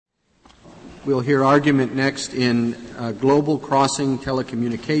We'll hear argument next in Global Crossing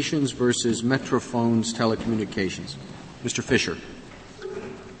Telecommunications versus Metrophones Telecommunications. Mr. Fisher.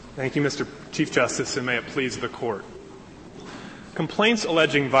 Thank you, Mr. Chief Justice, and may it please the Court. Complaints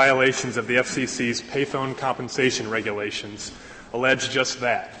alleging violations of the FCC's payphone compensation regulations allege just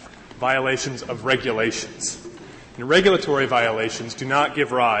that, violations of regulations. And regulatory violations do not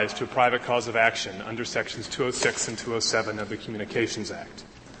give rise to a private cause of action under Sections 206 and 207 of the Communications Act.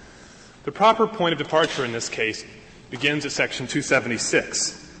 The proper point of departure in this case begins at Section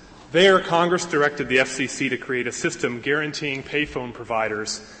 276. There, Congress directed the FCC to create a system guaranteeing payphone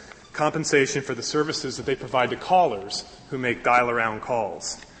providers compensation for the services that they provide to callers who make dial-around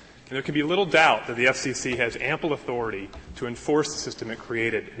calls. And there can be little doubt that the FCC has ample authority to enforce the system it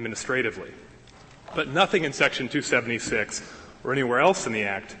created administratively. But nothing in Section 276 or anywhere else in the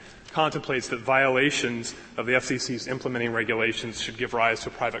Act contemplates that violations of the FCC's implementing regulations should give rise to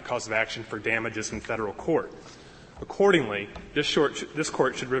a private cause of action for damages in federal court. Accordingly, this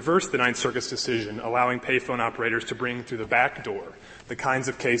Court should reverse the Ninth Circuit's decision allowing payphone operators to bring through the back door the kinds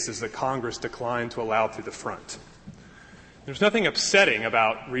of cases that Congress declined to allow through the front. There's nothing upsetting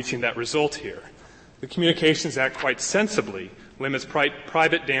about reaching that result here. The Communications Act quite sensibly limits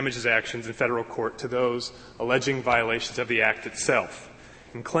private damages actions in federal court to those alleging violations of the Act itself.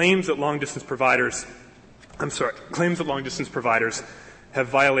 And claims that long-distance providers have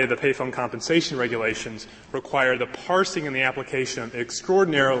violated the payphone compensation regulations require the parsing and the application of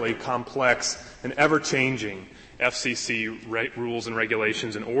extraordinarily complex and ever-changing FCC rules and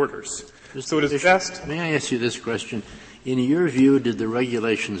regulations and orders. So it is best. May I ask you this question? In your view, did the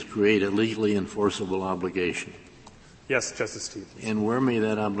regulations create a legally enforceable obligation? Yes, Justice Stevens. And where may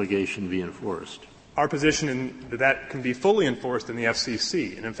that obligation be enforced? Our position is that can be fully enforced in the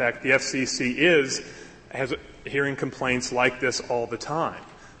FCC. And in fact, the FCC has hearing complaints like this all the time.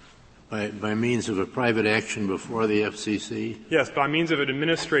 By means of a private action before the FCC? Yes, by means of an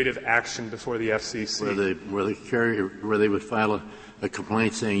administrative action before the FCC. Where they would file a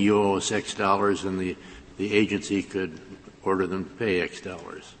complaint saying you owe us X dollars and the agency could order them to pay X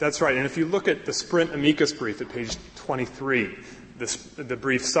dollars. That's right. And if you look at the Sprint amicus brief at page 23, the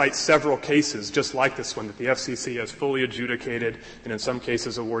brief cites several cases just like this one that the FCC has fully adjudicated and in some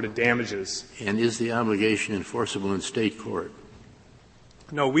cases awarded damages. And is the obligation enforceable in state court?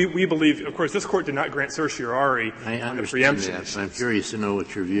 No, we believe, of course, this Court did not grant certiorari on the preemption. That, but I'm curious to know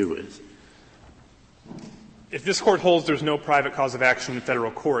what your view is. If this Court holds there's no private cause of action in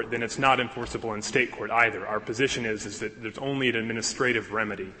federal court, then it's not enforceable in state court either. Our position is that there's only an administrative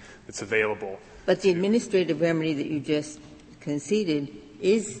remedy that's available. But the administrative remedy that you just conceded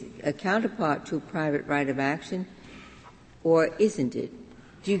is a counterpart to a private right of action, or isn't it?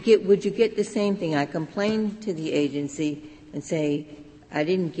 Would you get the same thing? I complain to the agency and say, I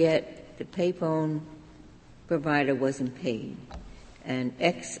didn't get the payphone provider wasn't paid, and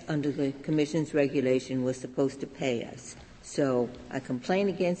X under the Commission's regulation was supposed to pay us. So I complain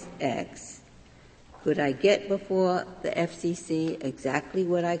against X. Could I get before the FCC exactly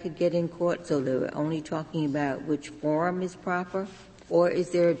what I could get in court, so they were only talking about which forum is proper? Or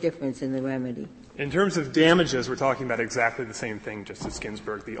is there a difference in the remedy? In terms of damages, we're talking about exactly the same thing, Justice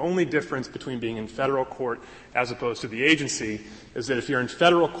Ginsburg. The only difference between being in federal court as opposed to the agency is that if you're in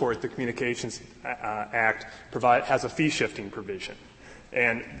federal court, the Communications Act has a fee-shifting provision.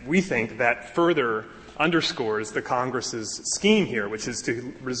 And we think that further underscores the Congress's scheme here, which is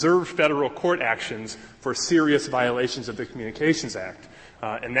to reserve federal court actions for serious violations of the Communications Act.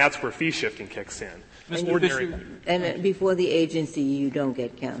 And that's where fee-shifting kicks in. And before the agency, you don't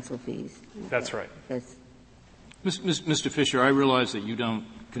get counsel fees. That's right. Mr. Fisher, I realize that you don't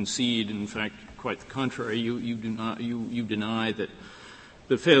concede. In fact, quite the contrary. You deny that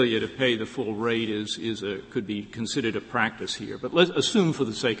the failure to pay the full rate could be considered a practice here. But let's assume, for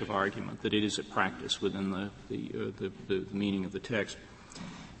the sake of argument, that it is a practice within the meaning of the text.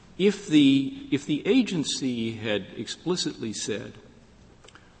 If the agency had explicitly said,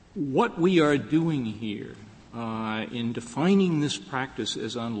 what we are doing here in defining this practice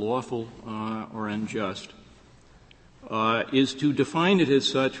as unlawful or unjust is to define it as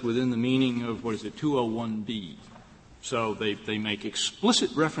such within the meaning of, 201B. So they make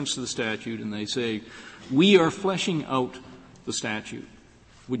explicit reference to the statute and they say, we are fleshing out the statute.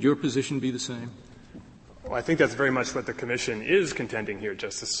 Would your position be the same? Well, I think that's very much what the Commission is contending here,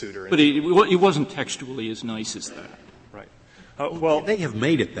 Justice Souter. But it wasn't textually as nice as that. Right. They have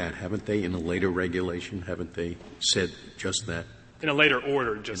made it that, haven't they, in a later regulation? Haven't they said just that? In a later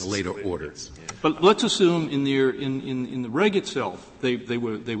order, Justice. In a later order. Yeah. But let's assume in the reg itself they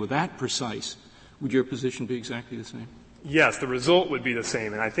were that precise. Would your position be exactly the same? Yes, the result would be the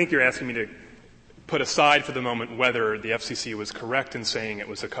same. And I think you're asking me to put aside for the moment whether the FCC was correct in saying it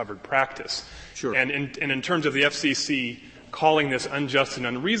was a covered practice. Sure. And in terms of the FCC calling this unjust and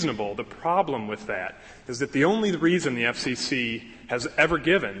unreasonable, the problem with that is that the only reason the FCC has ever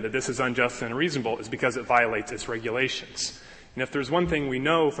given that this is unjust and unreasonable is because it violates its regulations. And if there's one thing we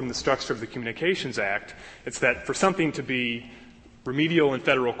know from the structure of the Communications Act, it's that for something to be remedial in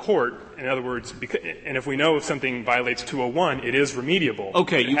federal court, in other words, and if we know if something violates 201, it is remediable.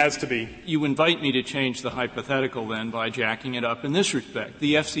 Okay. It has to be. You invite me to change the hypothetical then by jacking it up in this respect.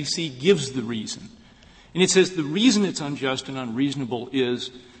 The FCC gives the reason. And it says the reason it's unjust and unreasonable is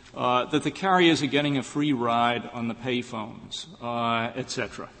that the carriers are getting a free ride on the payphones, et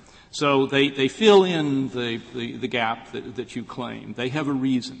cetera. So they fill in the gap that you claim. They have a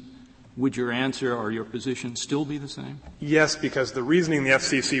reason. Would your answer or your position still be the same? Yes, because the reasoning the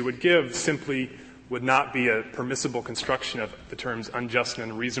FCC would give simply would not be a permissible construction of the terms unjust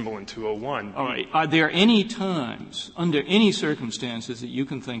and unreasonable in 201. All right. Are there any times, under any circumstances that you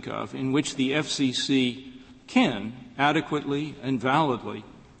can think of, in which the FCC can adequately and validly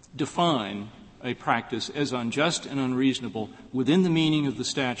define a practice as unjust and unreasonable within the meaning of the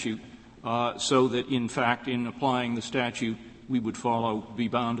statute, so that, in fact, in applying the statute, we would be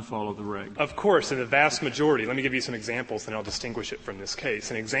bound to follow the reg? Of course, in the vast majority. Let me give you some examples, and I'll distinguish it from this case.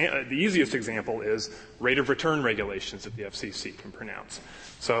 The easiest example is rate of return regulations that the FCC can pronounce.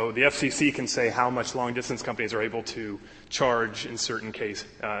 So the FCC can say how much long-distance companies are able to charge in certain case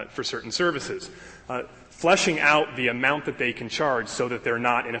for certain services. Fleshing out the amount that they can charge so that they're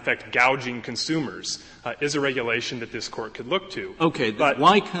not, in effect, gouging consumers is a regulation that this Court could look to. Okay, but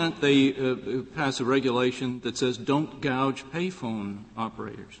why can't they pass a regulation that says don't gouge payphone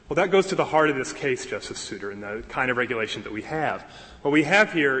operators? Well, that goes to the heart of this case, Justice Souter, and the kind of regulation that we have. What we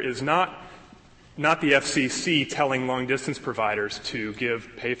have here is not the FCC telling long-distance providers to give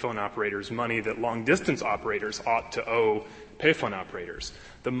payphone operators money that long-distance operators ought to owe payphone operators.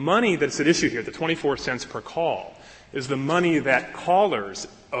 The money that's at issue here, the 24 cents per call, is the money that callers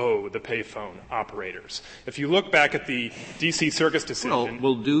owe the payphone operators. If you look back at the D.C. Circus decision...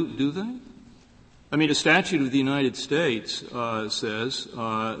 Well, do they? I mean, a statute of the United States says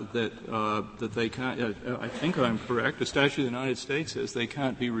that they can't I think I'm correct. A statute of the United States says they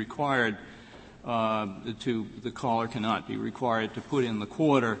can't be required the caller cannot be required to put in the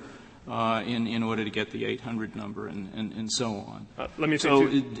quarter in order to get the 800 number and so on. Let me say so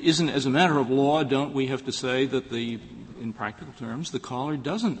isn't, as a matter of law, don't we have to say that in practical terms, the caller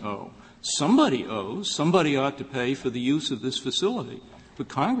doesn't owe? Somebody owes. Somebody ought to pay for the use of this facility. But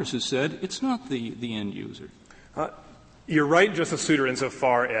Congress has said it's not the end user. You're right, Justice Souter,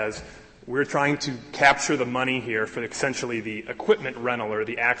 insofar as we're trying to capture the money here for essentially the equipment rental or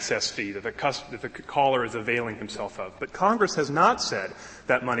the access fee that the caller is availing himself of. But Congress has not said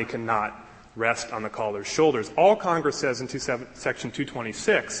that money cannot rest on the caller's shoulders. All Congress says in Section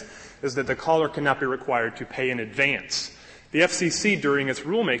 226 is that the caller cannot be required to pay in advance. The FCC, during its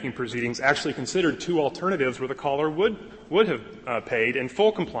rulemaking proceedings, actually considered two alternatives where the caller would have paid in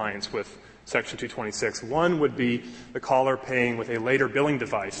full compliance with Section 226. One would be the caller paying with a later billing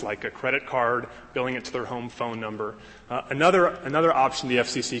device, like a credit card, billing it to their home phone number. Another option the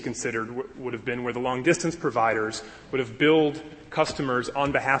FCC considered would have been where the long-distance providers would have billed customers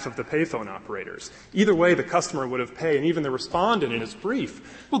on behalf of the payphone operators. Either way, the customer would have paid, and even the respondent in his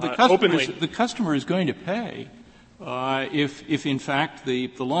brief the customer is going to pay if in fact the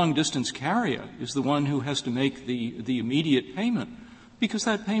long-distance carrier is the one who has to make the immediate payment, because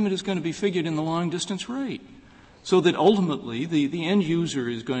that payment is going to be figured in the long-distance rate. So that ultimately the end user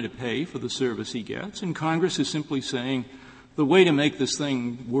is going to pay for the service he gets, and Congress is simply saying the way to make this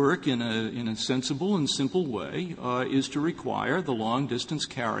thing work in a sensible and simple way is to require the long-distance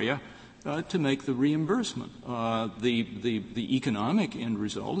carrier to make the reimbursement. The economic end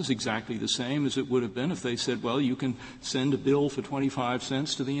result is exactly the same as it would have been if they said, well, you can send a bill for 25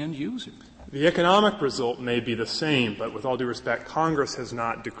 cents to the end user. The economic result may be the same, but with all due respect, Congress has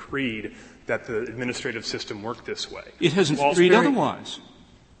not decreed that the administrative system work this way. It hasn't decreed otherwise.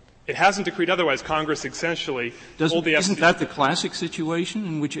 It hasn't decreed otherwise. Congress essentially told the FCC. Isn't that the classic situation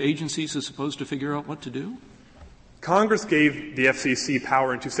in which agencies are supposed to figure out what to do? Congress gave the FCC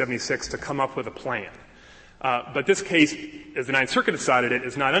power in 276 to come up with a plan. But this case, as the Ninth Circuit decided it,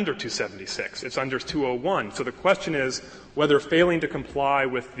 is not under 276. It's under 201. So the question is whether failing to comply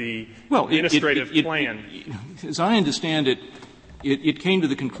with the administrative plan. As I understand it, it came to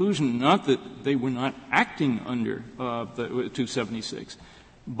the conclusion not that they were not acting under the 276,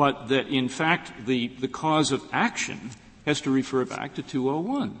 but that, in fact, the cause of action has to refer back to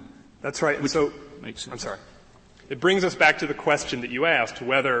 201. That's right. Which so makes sense. I'm sorry. It brings us back to the question that you asked,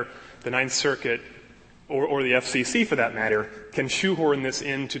 whether the Ninth Circuit or the FCC, for that matter, can shoehorn this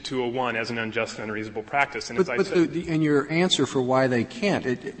into 201 as an unjust and unreasonable practice. And and your answer for why they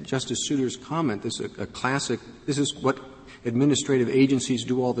can't, Justice Souter's comment, this is a classic. This is what administrative agencies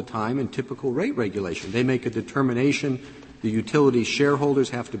do all the time in typical rate regulation. They make a determination. The utility shareholders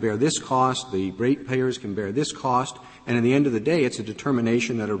have to bear this cost. The ratepayers can bear this cost. And at the end of the day, it's a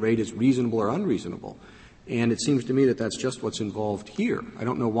determination that a rate is reasonable or unreasonable. And it seems to me that that's just what's involved here. I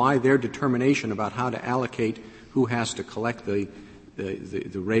don't know why their determination about how to allocate who has to collect the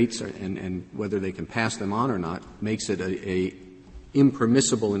rates and whether they can pass them on or not makes it a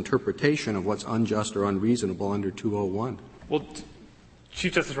impermissible interpretation of what's unjust or unreasonable under 201. Well,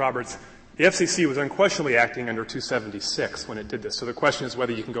 Chief Justice Roberts, the FCC was unquestionably acting under 276 when it did this. So the question is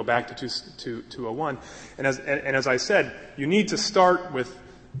whether you can go back to 201. And as I said, you need to start with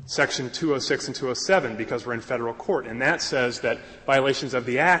Section 206 and 207 because we're in federal court. And that says that violations of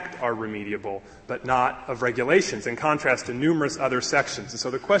the Act are remediable, but not of regulations, in contrast to numerous other sections. And so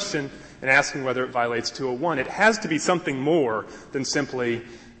the question in asking whether it violates 201, it has to be something more than simply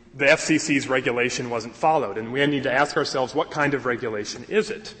the FCC's regulation wasn't followed. And we need to ask ourselves, what kind of regulation is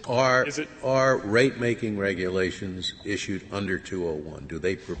it? Are rate-making regulations issued under 201? Do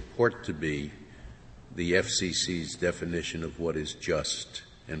they purport to be the FCC's definition of what is just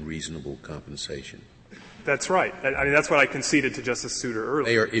and reasonable compensation? That's right. I mean, that's what I conceded to Justice Souter earlier.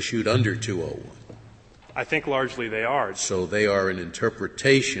 They are issued under 201. I think largely they are. So they are an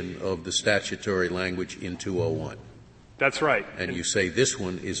interpretation of the statutory language in 201. That's right. And you say this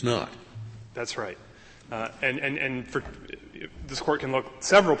one is not. That's right. And this Court can look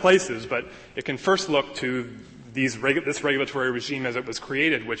several places, but it can first look to this regulatory regime as it was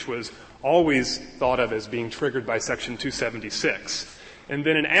created, which was always thought of as being triggered by Section 276. And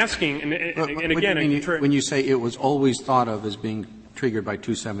then in asking, and again, when you say it was always thought of as being triggered by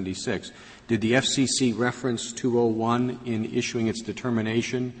 276, did the FCC reference 201 in issuing its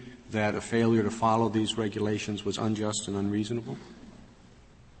determination that a failure to follow these regulations was unjust and unreasonable?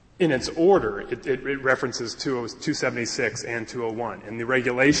 In its order, it references 276 and 201. And the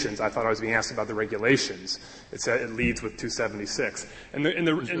regulations, I thought I was being asked about the regulations. It leads with 276. And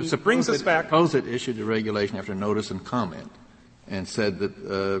it brings us back. Suppose it issued a regulation after notice and comment and said that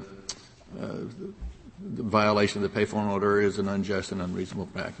the violation of the payphone order is an unjust and unreasonable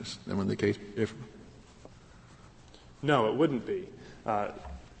practice. Then would the case be different? No, it wouldn't be.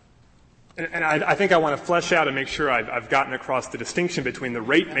 And I think I want to flesh out and make sure I've gotten across the distinction between the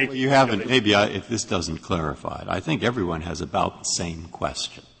rate making. Well, you haven't. Maybe if this doesn't clarify it, I think everyone has about the same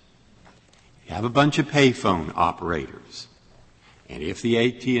question. You have a bunch of payphone operators, and if the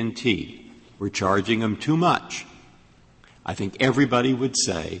AT&T were charging them too much, I think everybody would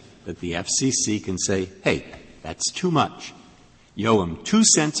say that the FCC can say, hey, that's too much. You owe them 2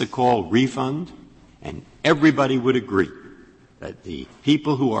 cents a call refund, and everybody would agree that the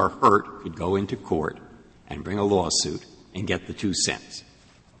people who are hurt could go into court and bring a lawsuit and get the 2 cents,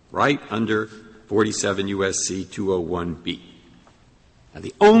 right under 47 U.S.C. 201B. Now,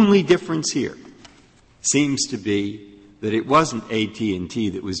 the only difference here seems to be that it wasn't AT&T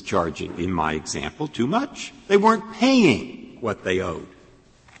that was charging, in my example, too much. They weren't paying what they owed.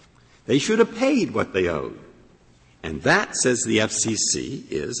 They should have paid what they owed. And that, says the FCC,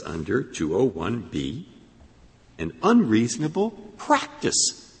 is under 201B, an unreasonable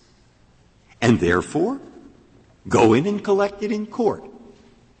practice. And therefore, go in and collect it in court.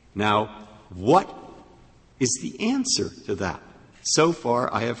 Now, what is the answer to that? So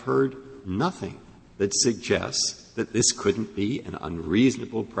far, I have heard nothing that suggests that this couldn't be an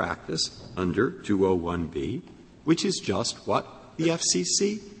unreasonable practice under 201B, which is just what the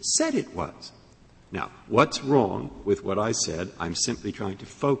FCC said it was. Now, what's wrong with what I said? I'm simply trying to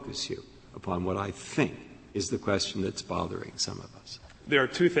focus you upon what I think is the question that's bothering some of us. There are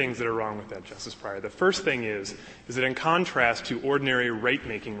 2 things that are wrong with that, Justice Breyer. The first thing is that in contrast to ordinary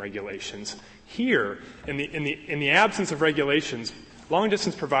rate-making regulations, here, in the absence of regulations,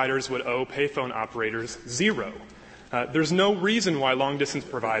 long-distance providers would owe payphone operators 0. There's no reason why long-distance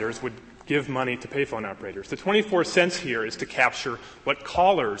providers would give money to payphone operators. The 24 cents here is to capture what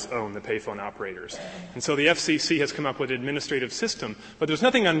callers own the payphone operators. And so the FCC has come up with an administrative system, but there's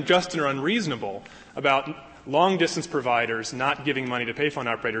nothing unjust or unreasonable about long-distance providers not giving money to payphone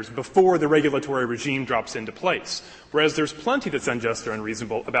operators before the regulatory regime drops into place, whereas there's plenty that's unjust or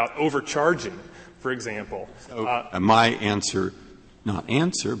unreasonable about overcharging, for example. So, my answer, not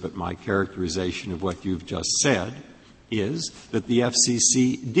answer, but my characterization of what you've just said is that the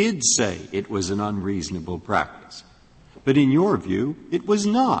FCC did say it was an unreasonable practice. But in your view, it was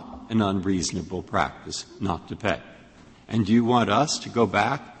not an unreasonable practice not to pay. And do you want us to go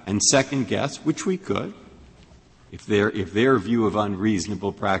back and second-guess, which we could, if their view of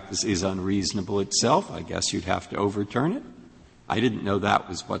unreasonable practice is unreasonable itself, I guess you'd have to overturn it? I didn't know that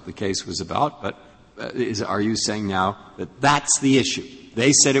was what the case was about, but are you saying now that that's the issue?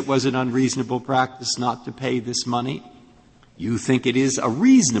 They said it was an unreasonable practice not to pay this money. You think it is a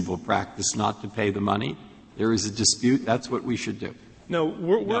reasonable practice not to pay the money. There is a dispute. That's what we should do. No,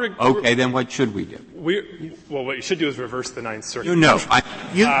 we're okay, then what should we do? Well, what you should do is reverse the Ninth Circuit.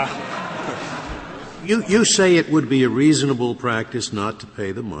 You say it would be a reasonable practice not to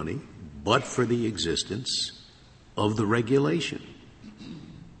pay the money, but for the existence of the regulation.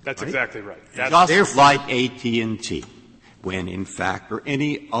 That's exactly right. Just like AT&T, when in fact, or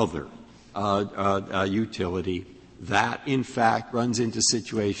any other utility, that in fact runs into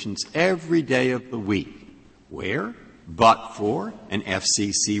situations every day of the week where, but for an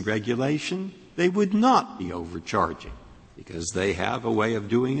FCC regulation, they would not be overcharging, because they have a way of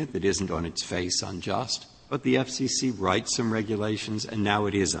doing it that isn't on its face unjust, but the FCC writes some regulations and now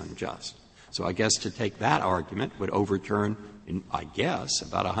it is unjust. So I guess to take that argument would overturn, I guess,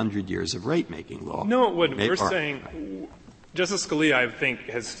 about 100 years of rate-making law. No, it wouldn't. We're saying, Justice Scalia, I think,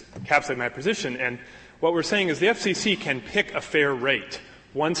 has capsulated my position, and what we're saying is the FCC can pick a fair rate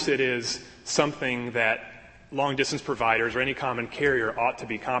once it is something that long-distance providers or any common carrier ought to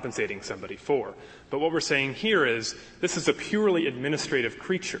be compensating somebody for. But what we're saying here is this is a purely administrative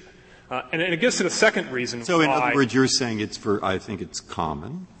creature. And it gets to the second reason So why. in other words, you're saying I think it's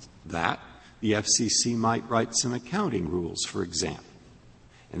common that the FCC might write some accounting rules, for example.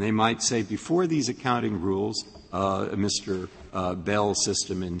 And they might say, before these accounting rules, Mr. Bell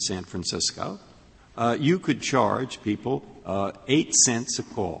system in San Francisco, you could charge people 8 cents a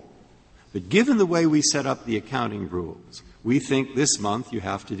call. But given the way we set up the accounting rules, we think this month you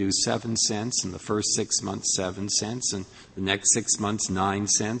have to do 7 cents, and the first 6 months 7 cents, and the next 6 months 9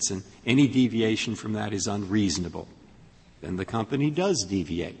 cents, and any deviation from that is unreasonable. Then the company does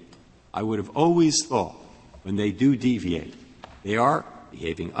deviate. I would have always thought when they do deviate, they are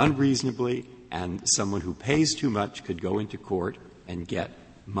behaving unreasonably, and someone who pays too much could go into court and get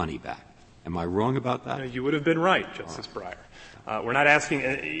money back. Am I wrong about that? No, you would have been right, Justice Breyer. We're not asking,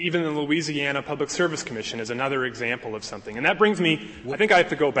 even the Louisiana Public Service Commission is another example of something. And that brings me, I think I have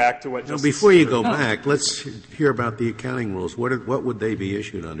to go back to what Justice. Before you go back, let's hear about the accounting rules. What would they be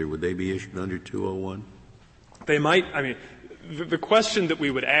issued under? Would they be issued under 201? They might, the question that we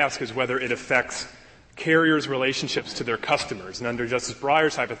would ask is whether it affects carriers' relationships to their customers. And under Justice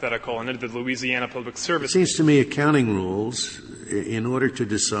Breyer's hypothetical and under the Louisiana Public Service. It seems to me accounting rules, in order to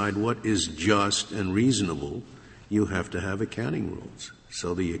decide what is just and reasonable, you have to have accounting rules.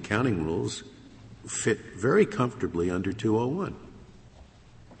 So the accounting rules fit very comfortably under 201.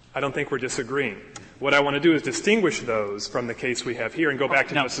 I don't think we're disagreeing. What I want to do is distinguish those from the case we have here and go back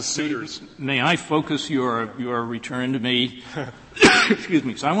to Justice Souter's. May I focus your return to me? Excuse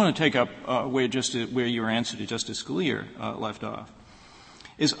me. So I want to take up where your answer to Justice Scalia left off.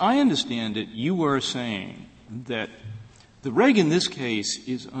 As I understand it, you were saying that the reg in this case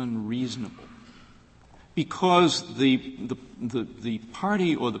is unreasonable because the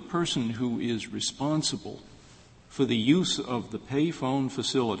party or the person who is responsible for the use of the payphone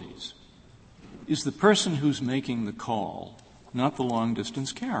facilities is the person who's making the call, not the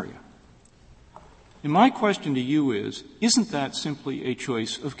long-distance carrier. And my question to you is, isn't that simply a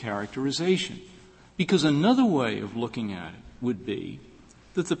choice of characterization? Because another way of looking at it would be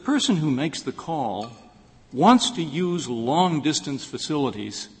that the person who makes the call wants to use long-distance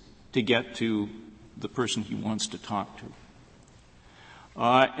facilities to get to the person he wants to talk to.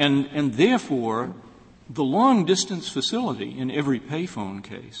 And therefore, the long-distance facility in every payphone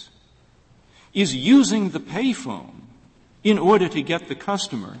case is using the payphone in order to get the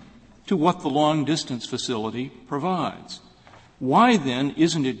customer to what the long-distance facility provides. Why, then,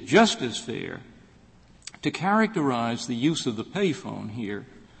 isn't it just as fair to characterize the use of the payphone here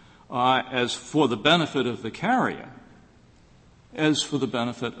as for the benefit of the carrier as for the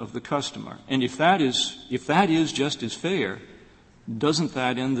benefit of the customer? And if that is just as fair, doesn't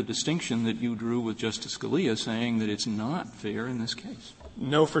that end the distinction that you drew with Justice Scalia saying that it's not fair in this case?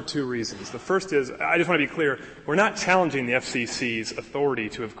 No, for two reasons. The first is, I just want to be clear, we're not challenging the FCC's authority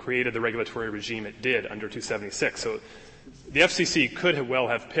to have created the regulatory regime it did under 276. So the FCC could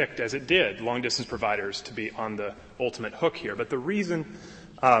have picked, as it did, long-distance providers to be on the ultimate hook here. But the reason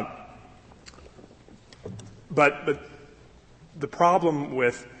but the problem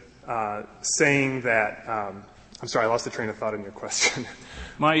with saying that I'm sorry, I lost the train of thought in your question.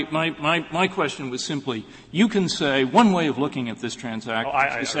 My question was simply, you can say one way of looking at this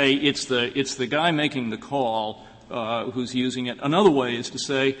transaction is to say it's the guy making the call who's using it. Another way is to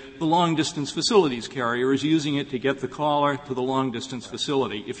say the long-distance facilities carrier is using it to get the caller to the long-distance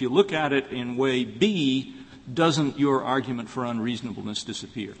facility. If you look at it in way B, doesn't your argument for unreasonableness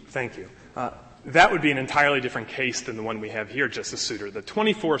disappear? Thank you. That would be an entirely different case than the one we have here, Justice Souter. The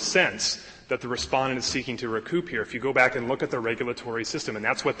 24 cents that the respondent is seeking to recoup here, if you go back and look at the regulatory system, and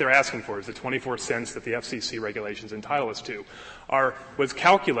that's what they're asking for, is the 24 cents that the FCC regulations entitle us to, was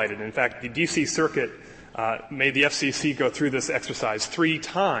calculated. In fact, the D.C. Circuit made the FCC go through this exercise 3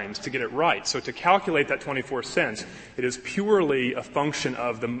 times to get it right. So to calculate that 24 cents, it is purely a function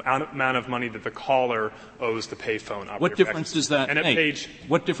of the amount of money that the caller owes the payphone operator. What difference does that make?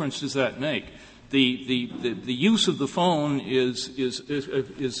 What difference does that make? The use of the phone is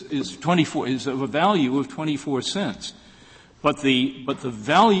of a value of 24 cents. But the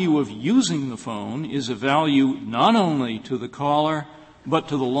value of using the phone is a value not only to the caller, but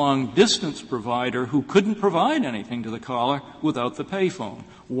to the long-distance provider who couldn't provide anything to the caller without the payphone.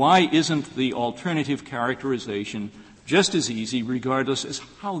 Why isn't the alternative characterization just as easy regardless of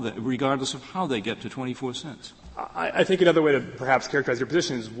how they get to 24 cents? I think another way to perhaps characterize your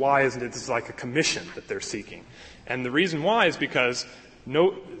position is why isn't it like a commission that they're seeking? And the reason why is because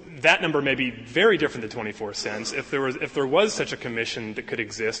that number may be very different than 24 cents. If there was such a commission that could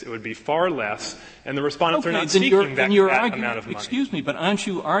exist, it would be far less, and the respondents are not seeking that amount of money. Excuse me, but aren't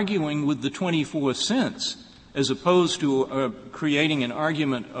you arguing with the 24 cents as opposed to creating an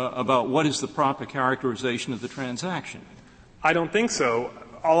argument about what is the proper characterization of the transaction? I don't think so.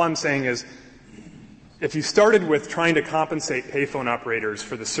 All I'm saying is if you started with trying to compensate payphone operators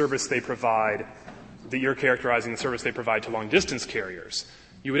for the service they provide, that you're characterizing the service they provide to long-distance carriers,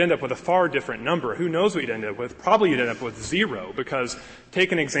 you would end up with a far different number. Who knows what you'd end up with? Probably you'd end up with 0, because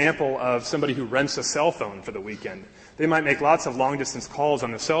take an example of somebody who rents a cell phone for the weekend. They might make lots of long-distance calls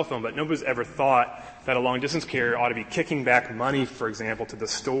on the cell phone, but nobody's ever thought that a long-distance carrier ought to be kicking back money, for example, to the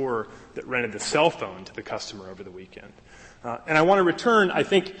store that rented the cell phone to the customer over the weekend. And I want to return, I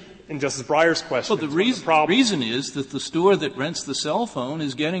think, in Justice Breyer's question. Well, the reason is that the store that rents the cell phone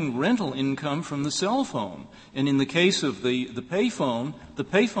is getting rental income from the cell phone. And in the case of the payphone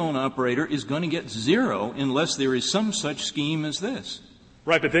operator is going to get 0 unless there is some such scheme as this.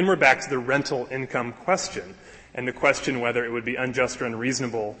 Right, but then we're back to the rental income question, and the question whether it would be unjust or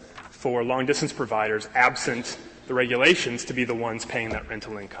unreasonable for long-distance providers, absent the regulations, to be the ones paying that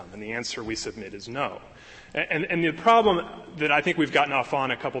rental income. And the answer we submit is no. And the problem that I think we've gotten off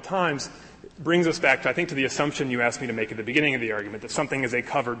on a couple times brings us back, to the assumption you asked me to make at the beginning of the argument, that something is a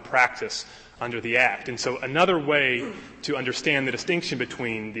covered practice under the Act. And so another way to understand the distinction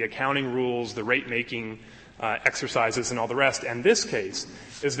between the accounting rules, the rate-making exercises, and all the rest, and this case,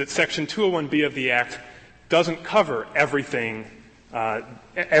 is that Section 201B of the Act doesn't cover everything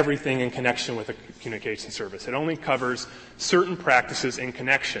in connection with a communication service. It only covers certain practices in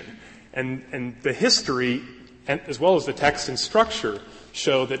connection. And the history, as well as the text and structure,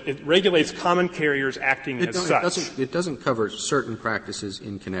 show that it regulates common carriers acting as such. It doesn't cover certain practices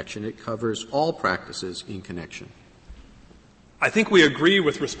in connection. It covers all practices in connection. I think we agree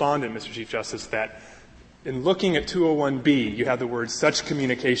with Respondent, Mr. Chief Justice, that in looking at 201B, you have the word such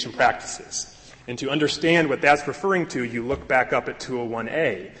communication practices. And to understand what that's referring to, you look back up at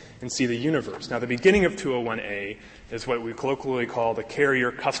 201A and see the universe. Now, the beginning of 201A is what we colloquially call the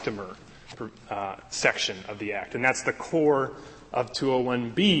carrier-customer section of the Act. And that's the core of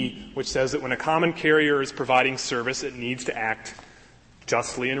 201B, which says that when a common carrier is providing service, it needs to act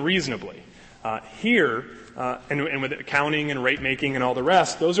justly and reasonably. Here, and with accounting and rate-making and all the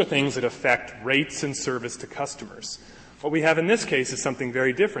rest, those are things that affect rates and service to customers. What we have in this case is something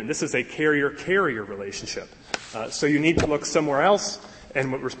very different. This is a carrier-carrier relationship. So you need to look somewhere else.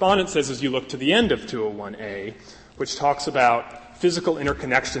 And what Respondent says is you look to the end of 201A, which talks about physical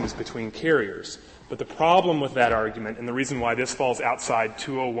interconnections between carriers. But the problem with that argument, and the reason why this falls outside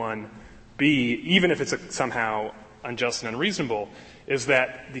 201B, even if it's somehow unjust and unreasonable, is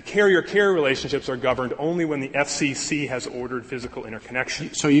that the carrier-carrier relationships are governed only when the FCC has ordered physical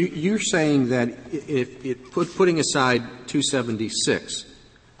interconnection. So you're saying that putting aside 276,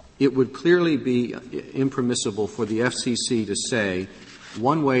 it would clearly be impermissible for the FCC to say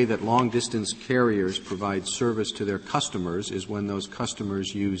one way that long-distance carriers provide service to their customers is when those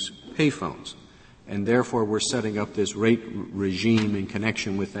customers use payphones. And therefore, we're setting up this rate regime in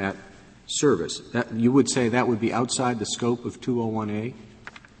connection with that service. You would say that would be outside the scope of 201A?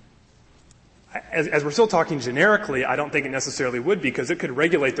 As we're still talking generically, I don't think it necessarily would, because it could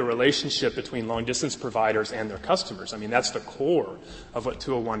regulate the relationship between long-distance providers and their customers. I mean, that's the core of what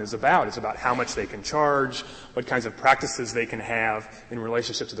 201 is about. It's about how much they can charge, what kinds of practices they can have in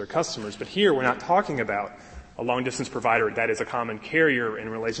relationship to their customers. But here we're not talking about a long-distance provider that is a common carrier in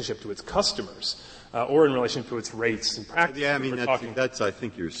relationship to its customers or in relation to its rates and practices. Yeah, I mean, that's I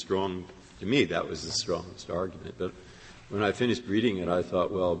think you're strong. To me, that was the strongest argument. But when I finished reading it, I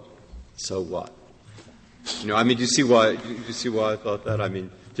thought, well, so what? I mean, do you see why I thought that? I mean,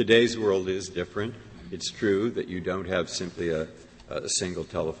 today's world is different. It's true that you don't have simply a single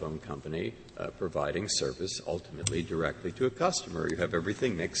telephone company providing service ultimately directly to a customer. You have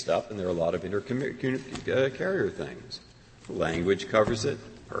everything mixed up, and there are a lot of carrier things. Language covers it.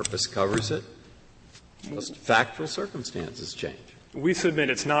 Purpose covers it. Just factual circumstances change. We submit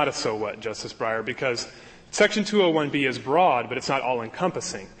it's not a so what, Justice Breyer, because Section 201B is broad, but it's not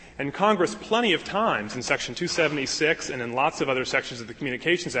all-encompassing. And Congress plenty of times in Section 276 and in lots of other sections of the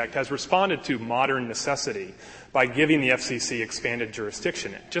Communications Act has responded to modern necessity by giving the FCC expanded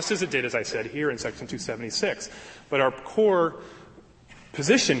jurisdiction, just as it did, as I said, here in Section 276. But our core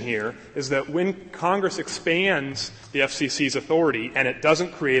position here is that when Congress expands the FCC's authority and it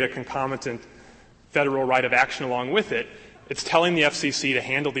doesn't create a concomitant federal right of action along with it, it's telling the FCC to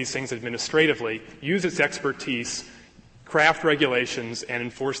handle these things administratively, use its expertise, craft regulations, and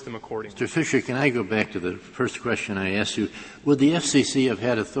enforce them accordingly. Mr. Fisher, can I go back to the first question I asked you? Would the FCC have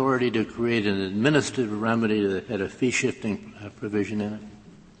had authority to create an administrative remedy that had a fee-shifting provision in it?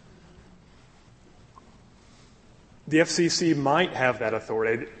 The FCC might have that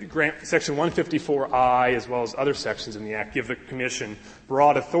authority. Section 154I, as well as other sections in the Act, give the Commission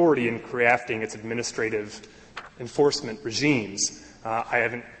broad authority in crafting its administrative enforcement regimes. I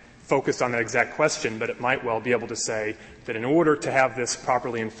haven't focused on that exact question, but it might well be able to say that in order to have this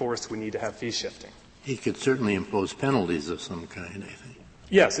properly enforced, we need to have fee shifting. He could certainly impose penalties of some kind, I think.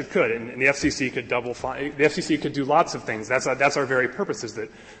 Yes, it could, and the FCC could double fine. The FCC could do lots of things. That's our very purpose, is that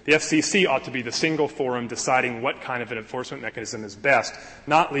the FCC ought to be the single forum deciding what kind of an enforcement mechanism is best,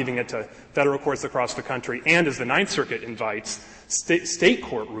 not leaving it to federal courts across the country, and as the Ninth Circuit invites, state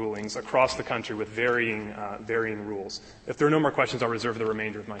court rulings across the country with varying rules. If there are no more questions, I'll reserve the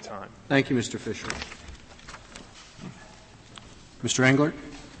remainder of my time. Thank you, Mr. Fisher. Mr. Englert.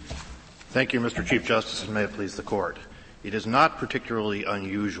 Thank you, Mr. Chief Justice, and may it please the Court. It is not particularly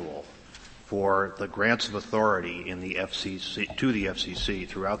unusual for the grants of authority in the FCC, to the FCC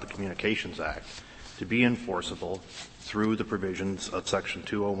throughout the Communications Act to be enforceable through the provisions of Section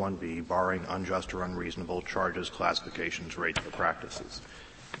 201B, barring unjust or unreasonable charges, classifications, rates, or practices.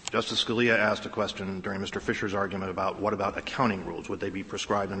 Justice Scalia asked a question during Mr. Fisher's argument about what about accounting rules? Would they be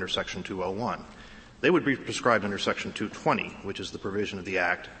prescribed under Section 201? They would be prescribed under Section 220, which is the provision of the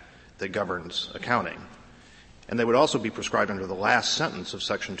Act that governs accounting. And they would also be prescribed under the last sentence of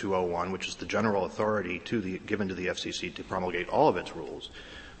Section 201, which is the general authority given to the FCC to promulgate all of its rules.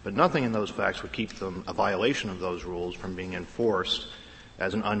 But nothing in those facts would keep a violation of those rules from being enforced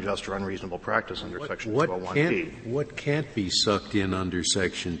as an unjust or unreasonable practice under Section 201B. What can't be sucked in under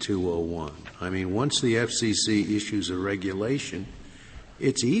Section 201? I mean, once the FCC issues a regulation,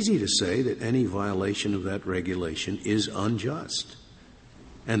 it's easy to say that any violation of that regulation is unjust.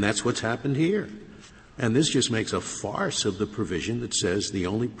 And that's what's happened here. And this just makes a farce of the provision that says the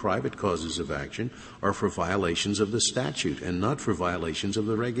only private causes of action are for violations of the statute and not for violations of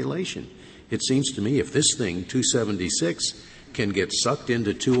the regulation. It seems to me if this thing, 276, can get sucked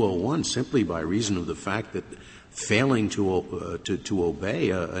into 201 simply by reason of the fact that failing to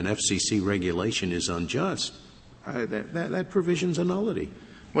obey an FCC regulation is unjust, that provision's a nullity.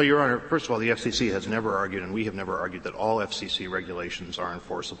 Well, Your Honor, first of all, the FCC has never argued, and we have never argued, that all FCC regulations are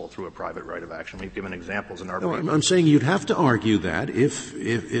enforceable through a private right of action. We've given examples in our brief. I'm saying you'd have to argue that if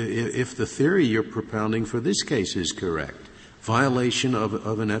the theory you're propounding for this case is correct. Violation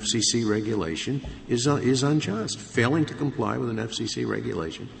of an FCC regulation is unjust. Failing to comply with an FCC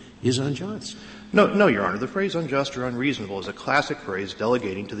regulation is unjust. No, Your Honor. The phrase unjust or unreasonable is a classic phrase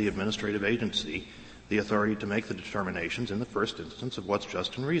delegating to the administrative agency the authority to make the determinations in the first instance of what's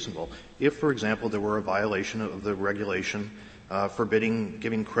just and reasonable. If, for example, there were a violation of the regulation forbidding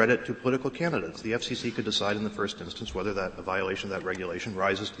giving credit to political candidates, the FCC could decide in the first instance whether a violation of that regulation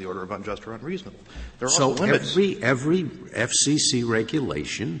rises to the order of unjust or unreasonable. There are also limits. Every FCC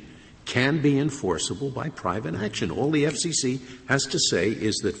regulation can be enforceable by private action. All the FCC has to say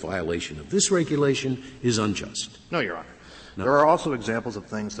is that violation of this regulation is unjust. No, Your Honor. No. There are also examples of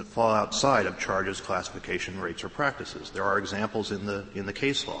things that fall outside of charges, classification, rates, or practices. There are examples in the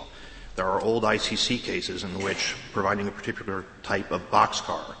case law. There are old ICC cases in which providing a particular type of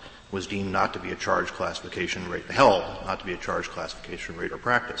boxcar was deemed not to be a charge classification rate, held not to be a charge classification rate or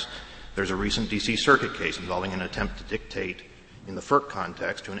practice. There's a recent D.C. Circuit case involving an attempt to dictate in the FERC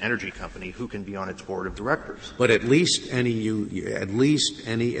context to an energy company who can be on its board of directors. But at least any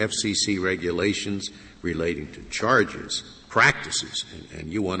FCC regulations relating to charges, practices,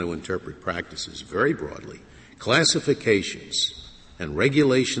 and you want to interpret practices very broadly, classifications and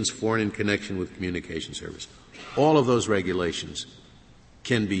regulations for and in connection with communication service, all of those regulations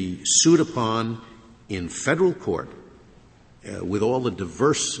can be sued upon in federal court with all the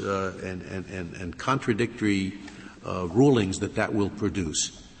diverse and contradictory rulings that will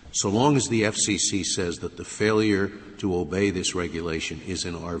produce, so long as the FCC says that the failure to obey this regulation is,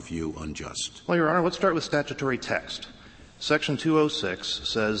 in our view, unjust. Well, Your Honor, let's start with statutory text. Section 206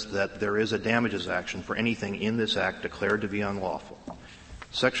 says that there is a damages action for anything in this Act declared to be unlawful.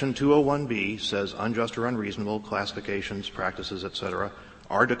 Section 201B says unjust or unreasonable classifications, practices, etc.,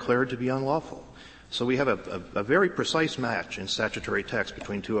 are declared to be unlawful. So we have a very precise match in statutory text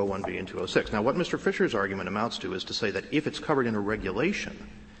between 201B and 206. Now, what Mr. Fisher's argument amounts to is to say that if it's covered in a regulation,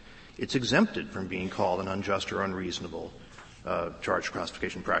 it's exempted from being called an unjust or unreasonable charge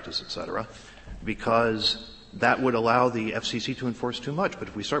classification practice, etc., because that would allow the FCC to enforce too much. But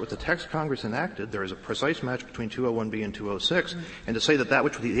if we start with the text Congress enacted, there is a precise match between 201B and 206, and to say that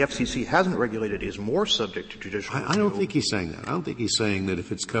which the FCC hasn't regulated is more subject to judicial review. I don't think he's saying that. I don't think he's saying that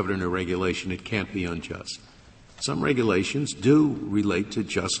if it's covered in a regulation, it can't be unjust. Some regulations do relate to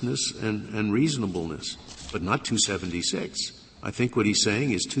justness and reasonableness, but not 276. I think what he's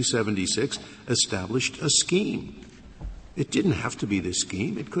saying is 276 established a scheme. It didn't have to be this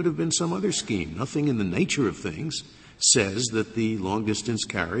scheme. It could have been some other scheme. Nothing in the nature of things says that the long-distance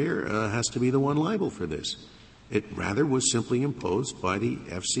carrier has to be the one liable for this. It rather was simply imposed by the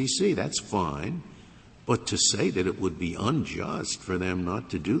FCC. That's fine. But to say that it would be unjust for them not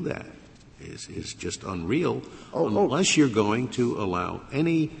to do that is just unreal, unless you're going to allow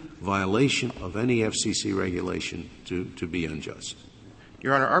any violation of any FCC regulation to be unjust.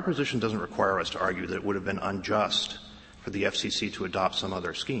 Your Honor, our position doesn't require us to argue that it would have been unjust for the FCC to adopt some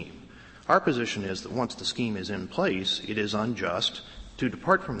other scheme. Our position is that once the scheme is in place, it is unjust to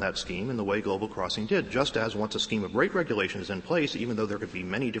depart from that scheme in the way Global Crossing did, just as once a scheme of rate regulation is in place, even though there could be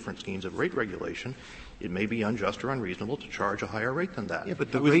many different schemes of rate regulation, it may be unjust or unreasonable to charge a higher rate than that. Yeah,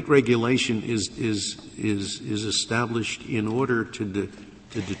 but the rate regulation is established in order to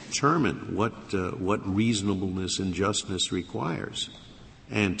determine what reasonableness and justness requires.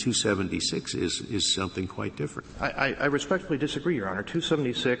 And 276 is something quite different. I respectfully disagree, Your Honor.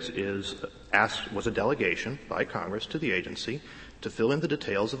 276 was a delegation by Congress to the agency to fill in the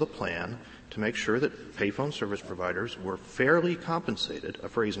details of a plan to make sure that payphone service providers were fairly compensated, a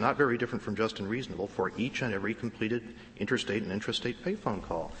phrase not very different from just and reasonable, for each and every completed interstate and intrastate payphone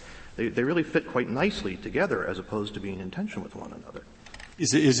call. They really fit quite nicely together as opposed to being in tension with one another.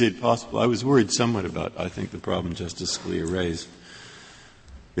 Is it possible? I was worried somewhat about, I think, the problem Justice Scalia raised.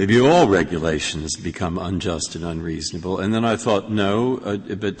 Maybe all regulations become unjust and unreasonable. And then I thought, no,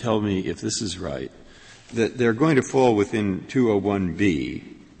 but tell me if this is right, that they're going to fall within 201B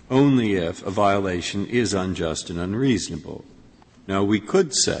only if a violation is unjust and unreasonable. Now, we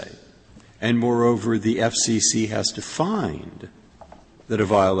could say, and moreover, the FCC has to find that a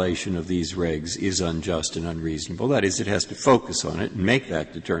violation of these regs is unjust and unreasonable. That is, it has to focus on it and make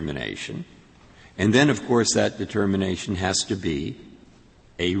that determination. And then, of course, that determination has to be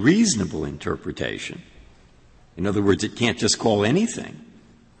a reasonable interpretation. In other words, it can't just call anything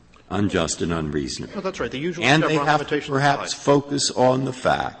unjust and unreasonable. Oh, that's right. The usual and they have to perhaps focus on the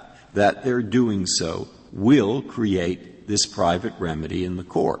fact that their doing so will create this private remedy in the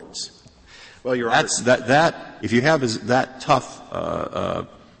courts. Well, Your Honor, that if you have that tough,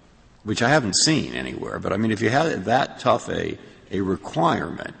 which I haven't seen anywhere, but I mean, if you had that tough a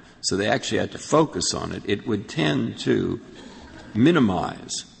requirement, so they actually had to focus on it, it would tend to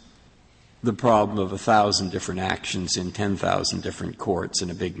minimize the problem of 1,000 different actions in 10,000 different courts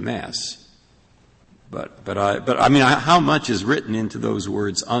in a big mess. But I mean, how much is written into those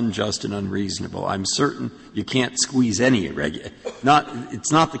words unjust and unreasonable? I'm certain you can't squeeze any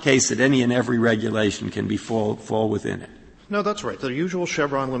it's not the case that any and every regulation can fall within it. No, that's right. The usual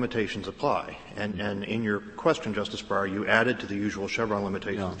Chevron limitations apply. And in your question, Justice Breyer, you added to the usual Chevron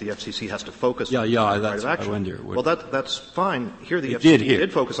limitations the FCC has to focus on the right of action. I wonder. Well, that's fine. Here the FCC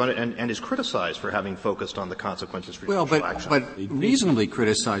did focus on it and is criticized for having focused on the consequences for judicial action. But reasonably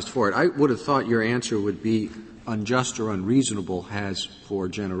criticized for it. I would have thought your answer would be unjust or unreasonable has for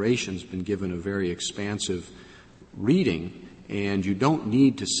generations been given a very expansive reading, and you don't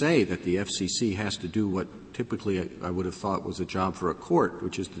need to say that the FCC has to do what typically I would have thought was a job for a court,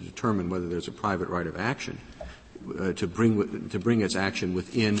 which is to determine whether there's a private right of action, to bring its action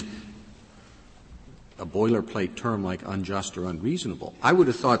within a boilerplate term like unjust or unreasonable. I would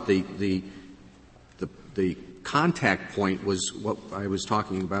have thought the contact point was what I was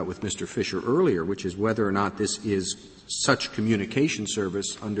talking about with Mr. Fisher earlier, which is whether or not this is such communication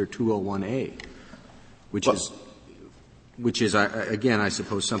service under 201A, which is, again, I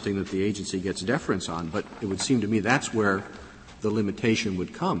suppose something that the agency gets deference on, but it would seem to me that's where the limitation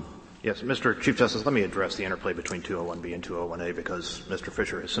would come. Yes, Mr. Chief Justice, let me address the interplay between 201B and 201A because Mr.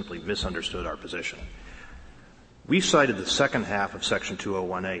 Fisher has simply misunderstood our position. We cited the second half of Section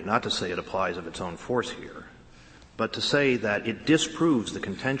 201A not to say it applies of its own force here, but to say that it disproves the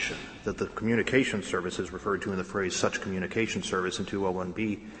contention that the communication services referred to in the phrase such communication service in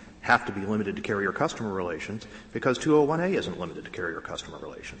 201B have to be limited to carrier-customer relations because 201A isn't limited to carrier-customer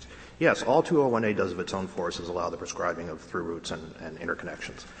relations. Yes, all 201A does of its own force is allow the prescribing of through routes and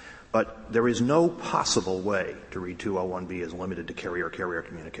interconnections. But there is no possible way to read 201B as limited to carrier-carrier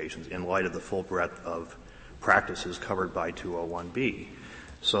communications in light of the full breadth of practices covered by 201B.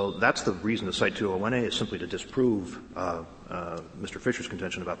 So that's the reason to cite 201A is simply to disprove Mr. Fisher's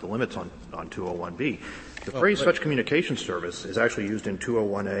contention about the limits on 201B. The phrase such communication service is actually used in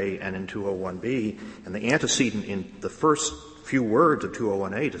 201A and in 201B, and the antecedent in the first few words of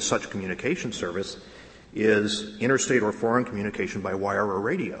 201A to such communication service is interstate or foreign communication by wire or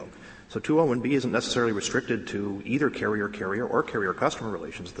radio. So 201B isn't necessarily restricted to either carrier-carrier or carrier-customer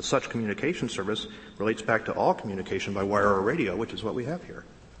relations. The such communication service relates back to all communication by wire or radio, which is what we have here.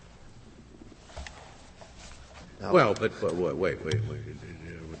 Now, well, but wait. It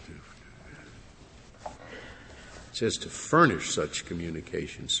says to furnish such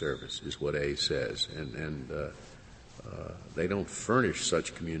communication service is what A says, and they don't furnish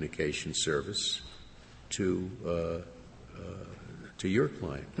such communication service to your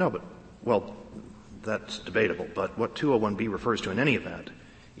client. No, but well, that's debatable. But what 201B refers to in any event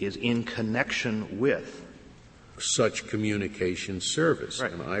is in connection with such communication service.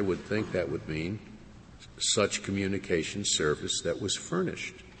 Right. And I would think that would mean such communication service that was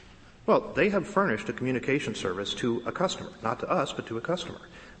furnished. Well, they have furnished a communication service to a customer, not to us, but to a customer.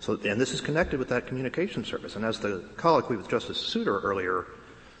 So, and this is connected with that communication service. And as the colloquy with Justice Souter earlier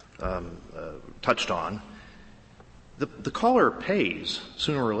touched on, the caller pays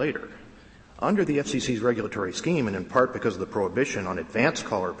sooner or later. Under the FCC's regulatory scheme, and in part because of the prohibition on advance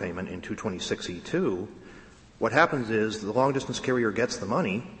caller payment in 226E2, what happens is the long-distance carrier gets the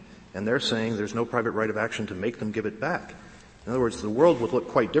money, and they're saying there's no private right of action to make them give it back. In other words, the world would look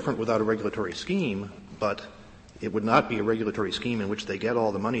quite different without a regulatory scheme, but it would not be a regulatory scheme in which they get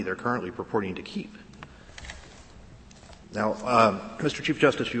all the money they're currently purporting to keep. Now, Mr. Chief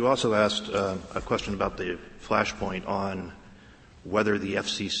Justice, you also asked a question about the flashpoint on whether the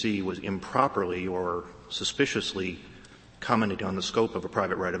FCC was improperly or suspiciously commenting on the scope of a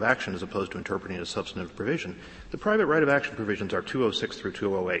private right of action as opposed to interpreting a substantive provision. The private right of action provisions are 206 through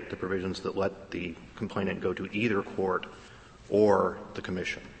 208, the provisions that let the complainant go to either court or the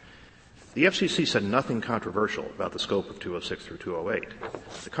commission. The FCC said nothing controversial about the scope of 206 through 208.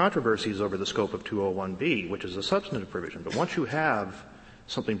 The controversy is over the scope of 201B, which is a substantive provision. But once you have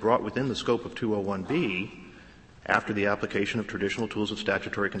something brought within the scope of 201B, after the application of traditional tools of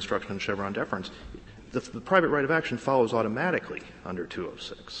statutory construction and Chevron deference, the private right of action follows automatically under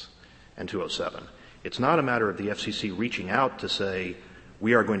 206 and 207. It's not a matter of the FCC reaching out to say,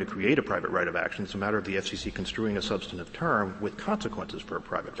 we are going to create a private right of action. It's a matter of the FCC construing a substantive term with consequences for a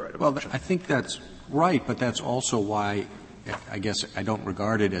private right of action. Well, I think that's right, but that's also why I guess I don't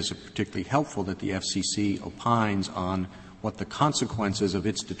regard it as particularly helpful that the FCC opines on what the consequences of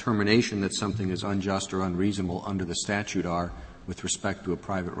its determination that something is unjust or unreasonable under the statute are with respect to a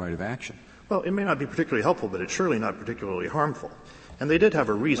private right of action. Well, it may not be particularly helpful, but it's surely not particularly harmful. And they did have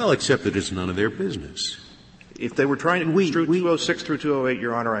a reason. Well, except that it's none of their business. If they were trying to construe 206 through 208,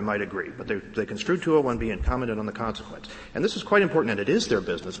 Your Honor, I might agree. But they construed 201B and commented on the consequence. And this is quite important, and it is their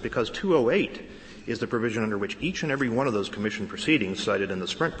business, because 208 is the provision under which each and every one of those commission proceedings cited in the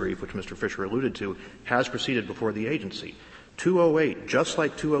Sprint brief, which Mr. Fisher alluded to, has proceeded before the agency. 208, just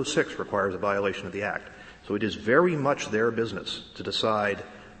like 206, requires a violation of the Act. So it is very much their business to decide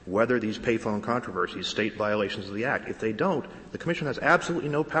whether these payphone controversies state violations of the Act. If they don't, the Commission has absolutely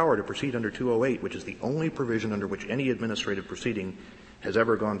no power to proceed under 208, which is the only provision under which any administrative proceeding has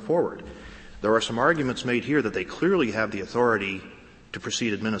ever gone forward. There are some arguments made here that they clearly have the authority to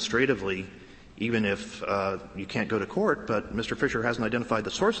proceed administratively, even if you can't go to court, but Mr. Fisher hasn't identified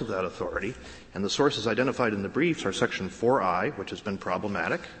the source of that authority, and the sources identified in the briefs are Section 4I, which has been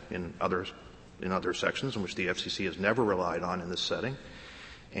problematic in other in other sections in which the FCC has never relied on in this setting,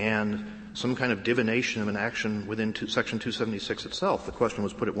 and some kind of divination of an action within Section 276 itself. The question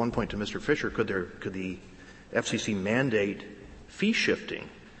was put at one point to Mr. Fisher, could the FCC mandate fee shifting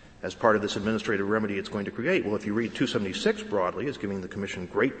as part of this administrative remedy it's going to create? Well, if you read 276 broadly as giving the Commission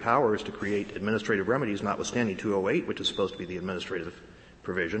great powers to create administrative remedies, notwithstanding 208, which is supposed to be the administrative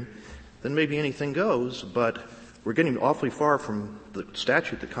provision, then maybe anything goes, but we're getting awfully far from the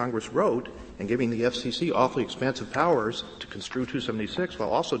statute that Congress wrote and giving the FCC awfully expansive powers to construe 276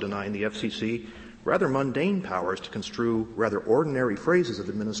 while also denying the FCC rather mundane powers to construe rather ordinary phrases of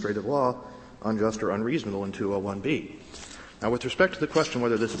administrative law, unjust or unreasonable, in 201B. Now, with respect to the question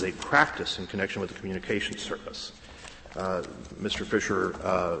whether this is a practice in connection with the communications service, Mr. Fisher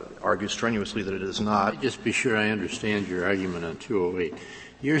argues strenuously that it is not. Just be sure I understand your argument on 208.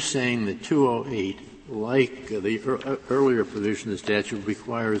 You're saying that 208, like the earlier provision of the statute,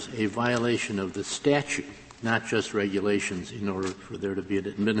 requires a violation of the statute, not just regulations, in order for there to be an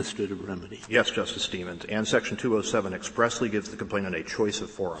administrative remedy. Yes, Justice Stevens. And Section 207 expressly gives the complainant a choice of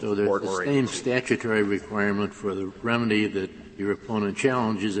forum. So there's the same statutory requirement for the remedy that your opponent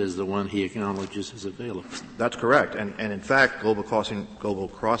challenges as the one he acknowledges is available. That's correct. And in fact, Global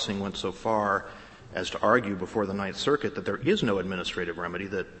Crossing went so far as to argue before the Ninth Circuit that there is no administrative remedy,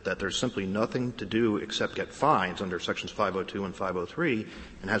 that there's simply nothing to do except get fines under Sections 502 and 503,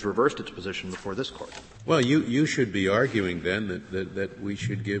 and has reversed its position before this Court. Well, you should be arguing then that we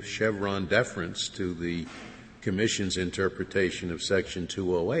should give Chevron deference to the Commission's interpretation of Section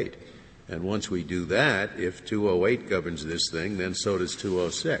 208. And once we do that, if 208 governs this thing, then so does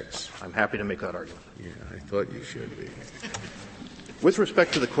 206. I'm happy to make that argument. Yeah, I thought you should be. With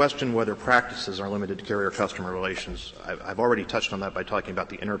respect to the question whether practices are limited to carrier-customer relations, I've already touched on that by talking about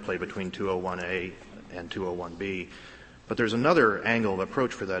the interplay between 201A and 201B. But there's another angle of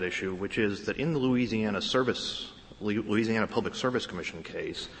approach for that issue, which is that in the Louisiana Public Service Commission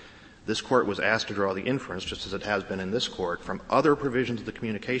case, this Court was asked to draw the inference, just as it has been in this Court, from other provisions of the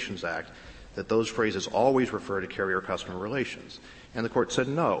Communications Act, that those phrases always refer to carrier-customer relations. And the Court said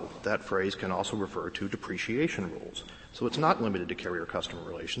no, that phrase can also refer to depreciation rules. So it's not limited to carrier-customer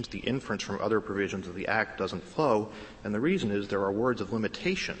relations. The inference from other provisions of the Act doesn't flow, and the reason is there are words of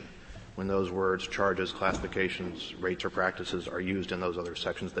limitation when those words, charges, classifications, rates, or practices are used in those other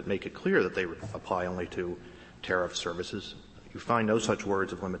sections that make it clear that they apply only to tariff services. You find no such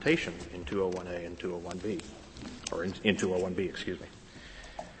words of limitation in 201A and 201B, or in 201B, excuse me.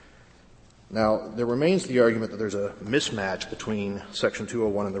 Now, there remains the argument that there's a mismatch between Section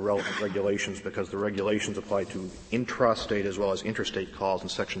 201 and the relevant regulations because the regulations apply to intrastate as well as interstate calls,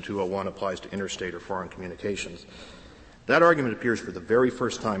 and Section 201 applies to interstate or foreign communications. That argument appears for the very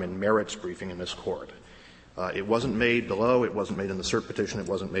first time in merits briefing in this Court. It wasn't made below, it wasn't made in the cert petition, it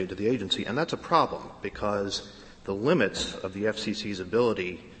wasn't made to the agency, and that's a problem because the limits of the FCC's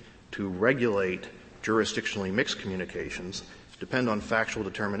ability to regulate jurisdictionally mixed communications depend on factual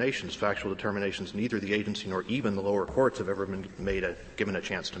determinations neither the agency nor even the lower courts have ever been given a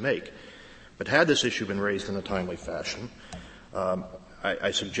chance to make. But had this issue been raised in a timely fashion, I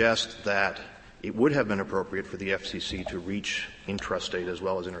suggest that it would have been appropriate for the FCC to reach intrastate as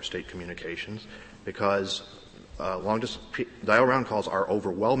well as interstate communications because dial-round calls are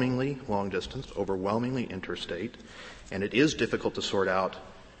overwhelmingly long-distance, overwhelmingly interstate, and it is difficult to sort out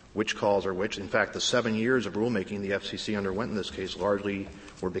which calls are which. In fact, the 7 years of rulemaking the FCC underwent in this case largely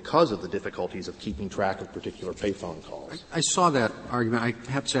were because of the difficulties of keeping track of particular payphone calls. I saw that argument.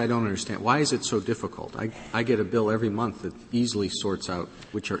 I have to say I don't understand. Why is it so difficult? I get a bill every month that easily sorts out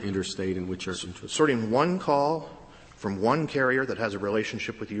which are interstate and which are intrastate. Sorting one call from one carrier that has a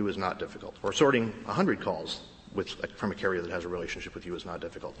relationship with you is not difficult. Or sorting 100 calls from a carrier that has a relationship with you is not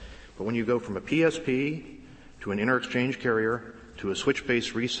difficult. But when you go from a PSP to an inter-exchange carrier to a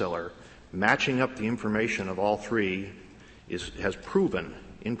switch-based reseller, matching up the information of all three has proven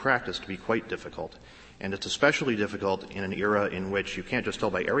in practice to be quite difficult. And it's especially difficult in an era in which you can't just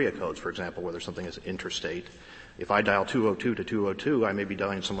tell by area codes, for example, whether something is interstate. If I dial 202 to 202, I may be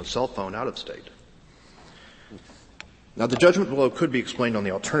dialing someone's cell phone out of state. Now, the judgment below could be explained on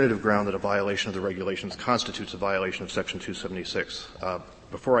the alternative ground that a violation of the regulations constitutes a violation of Section 276.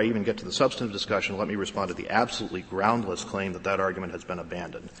 Before I even get to the substantive discussion, let me respond to the absolutely groundless claim that argument has been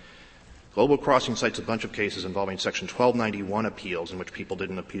abandoned. Global Crossing cites a bunch of cases involving Section 1291 appeals in which people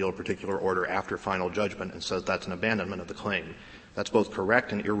didn't appeal a particular order after final judgment and says that's an abandonment of the claim. That's both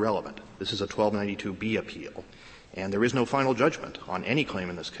correct and irrelevant. This is a 1292B appeal, and there is no final judgment on any claim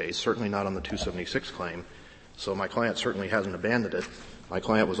in this case, certainly not on the 276 claim, so my client certainly hasn't abandoned it. My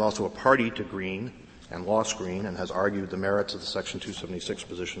client was also a party to Green and lost Green and has argued the merits of the Section 276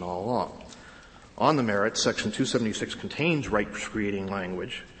 position all along. On the merits, Section 276 contains rights-creating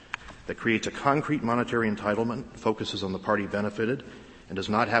language that creates a concrete monetary entitlement, focuses on the party benefited, and does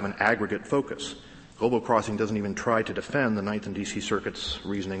not have an aggregate focus. Global Crossing doesn't even try to defend the Ninth and D.C. Circuit's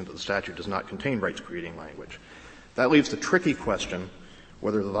reasoning that the statute does not contain rights-creating language. That leaves the tricky question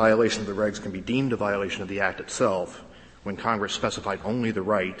whether the violation of the regs can be deemed a violation of the Act itself when Congress specified only the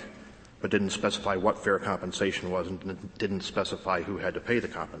right but didn't specify what fair compensation was and didn't specify who had to pay the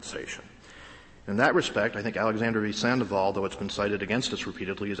compensation. In that respect, I think Alexander v. Sandoval, though it's been cited against us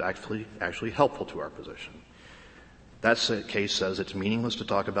repeatedly, is actually helpful to our position. That case says it's meaningless to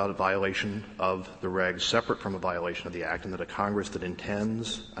talk about a violation of the regs separate from a violation of the Act, and that a Congress that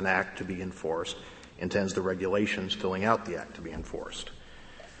intends an Act to be enforced intends the regulations filling out the Act to be enforced.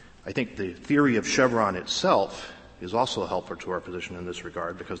 I think the theory of Chevron itself is also helpful to our position in this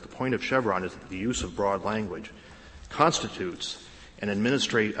regard, because the point of Chevron is that the use of broad language constitutes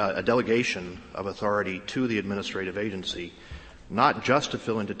a delegation of authority to the administrative agency, not just to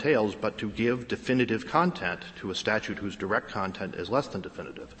fill in details, but to give definitive content to a statute whose direct content is less than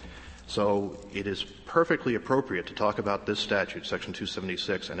definitive. So it is perfectly appropriate to talk about this statute, Section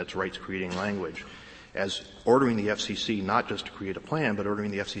 276, and its rights-creating language as ordering the FCC not just to create a plan, but ordering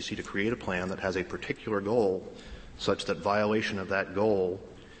the FCC to create a plan that has a particular goal such that violation of that goal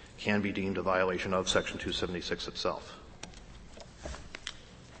can be deemed a violation of Section 276 itself.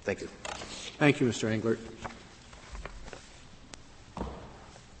 Thank you. Thank you, Mr. Englert.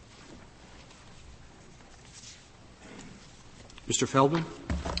 Mr. Feldman?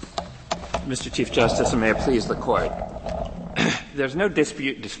 Mr. Chief Justice, and may it please the Court. There's no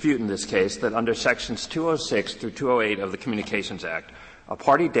dispute in this case that under Sections 206 through 208 of the Communications Act, a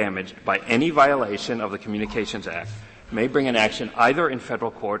party damaged by any violation of the Communications Act may bring an action either in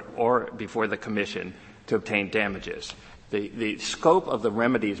federal court or before the Commission to obtain damages. The scope of the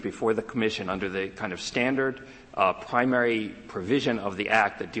remedies before the Commission under the kind of standard primary provision of the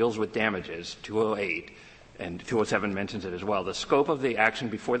Act that deals with damages, 208, and 207 mentions it as well, the scope of the action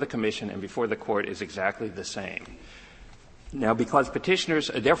before the Commission and before the Court is exactly the same. Now, because petitioners'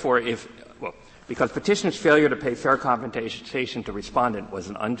 failure to pay fair compensation to respondent was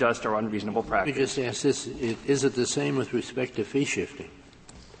an unjust or unreasonable practice. Let me just ask this. Is it the same with respect to fee shifting?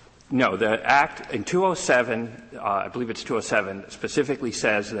 No. The Act in 207, I believe it's 207, specifically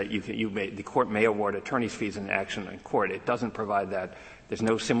says that the Court may award attorney's fees in action in court. It doesn't provide that. There's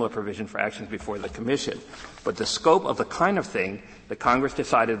no similar provision for actions before the Commission. But the scope of the kind of thing that Congress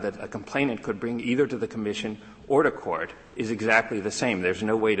decided that a complainant could bring either to the Commission or to court is exactly the same. There's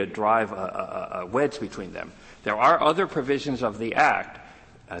no way to drive a wedge between them. There are other provisions of the Act,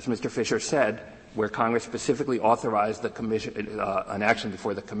 as Mr. Fisher said, where Congress specifically authorized the Commission, an action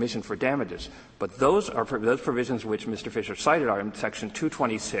before the Commission for damages. But those provisions which Mr. Fisher cited are in Section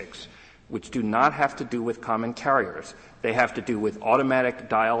 226, which do not have to do with common carriers. They have to do with automatic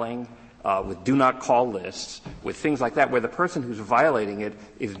dialing, with do-not-call lists, with things like that, where the person who's violating it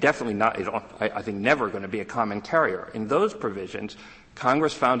is definitely not, I think, never going to be a common carrier. In those provisions,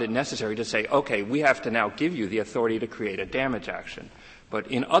 Congress found it necessary to say, okay, we have to now give you the authority to create a damage action. But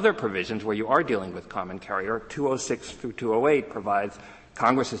in other provisions where you are dealing with common carrier, 206 through 208 provides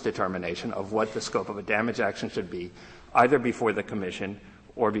Congress's determination of what the scope of a damage action should be, either before the Commission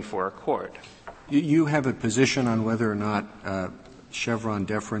or before a court. You have a position on whether or not Chevron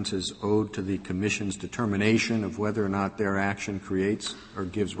deference is owed to the Commission's determination of whether or not their action creates or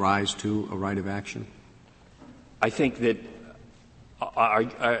gives rise to a right of action? I think that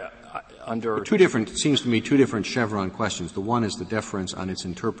under it seems to me two different Chevron questions. The one is the deference on its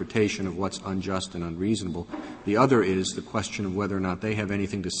interpretation of what's unjust and unreasonable. The other is the question of whether or not they have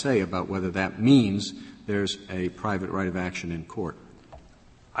anything to say about whether that means there's a private right of action in court.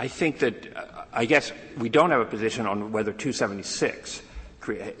 I think that I guess we don't have a position on whether 276,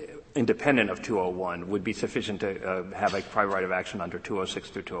 independent of 201, would be sufficient to have a private right of action under 206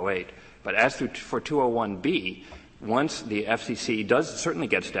 through 208. But as for 201B, once the FCC certainly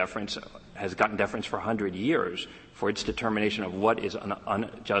gets deference, has gotten deference for 100 years for its determination of what is an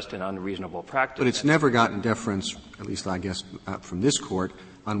unjust and unreasonable practice. But it's never gotten deference, at least I guess from this Court,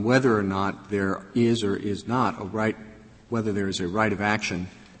 on whether or not there is or is not a right, whether there is a right of action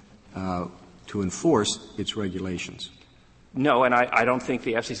to enforce its regulations. No, and I don't think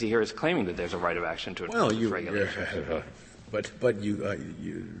the FCC here is claiming that there's a right of action to enforce its regulations. But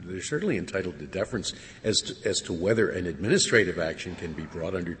they're certainly entitled to deference as to whether an administrative action can be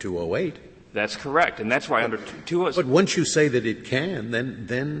brought under 208. That's correct, and that's why under 206. But once you say that it can,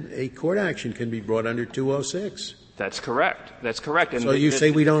 then a court action can be brought under 206. That's correct. That's correct. And so you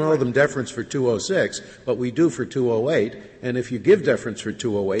say we don't owe them deference for 206, but we do for 208, and if you give deference for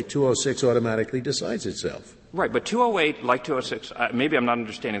 208, 206 automatically decides itself. Right, but 208, like 206, maybe I'm not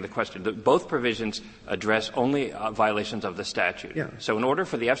understanding the question. Both provisions address only violations of the statute. Yeah. So in order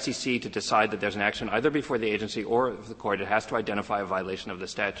for the FCC to decide that there's an action either before the agency or the court, it has to identify a violation of the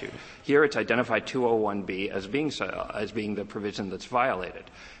statute. Here it's identified 201B as being the provision that's violated.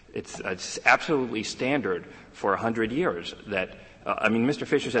 It's absolutely standard for 100 years that Mr.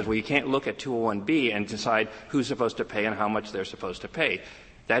 Fisher says, well, you can't look at 201B and decide who's supposed to pay and how much they're supposed to pay.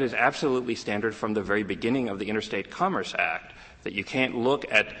 That is absolutely standard from the very beginning of the Interstate Commerce Act, that you can't look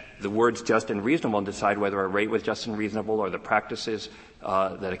at the words just and reasonable and decide whether a rate was just and reasonable or the practices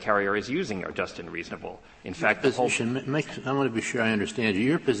that a carrier is using are just and reasonable. In fact, the whole I want to be sure I understand you.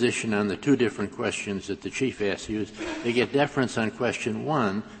 Your position on the two different questions that the Chief asked you is they get deference on question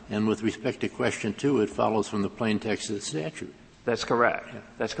 1, and with respect to question 2, it follows from the plain text of the statute. That's correct. Yeah.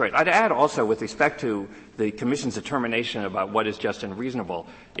 That's correct. I'd add also with respect to the Commission's determination about what is just and reasonable,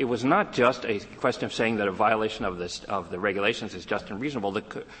 it was not just a question of saying that a violation of the regulations is just and reasonable.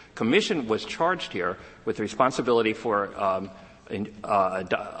 The Commission was charged here with the responsibility for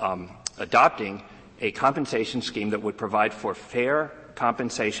adopting a compensation scheme that would provide for fair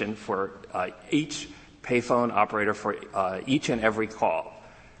compensation for each payphone operator for each and every call.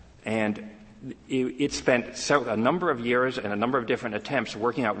 And it spent a number of years and a number of different attempts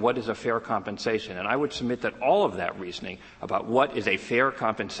working out what is a fair compensation. And I would submit that all of that reasoning about what is a fair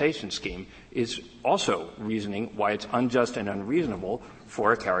compensation scheme is also reasoning why it's unjust and unreasonable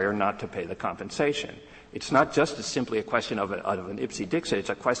for a carrier not to pay the compensation. It's not just simply a question of an ipsy-dixit. It's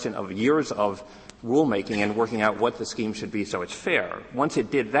a question of years of rulemaking and working out what the scheme should be so it's fair. Once it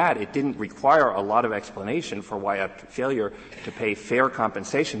did that, it didn't require a lot of explanation for why a failure to pay fair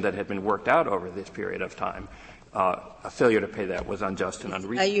compensation that had been worked out over this period of time, a failure to pay that was unjust and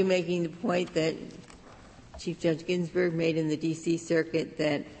unreasonable. Are you making the point that Chief Judge Ginsburg made in the D.C. Circuit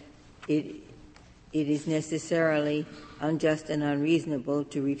that it is necessarily unjust and unreasonable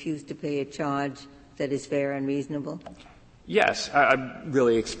to refuse to pay a charge that is fair and reasonable? Yes, I'm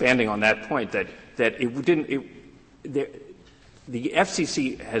really expanding on that point that it didn't the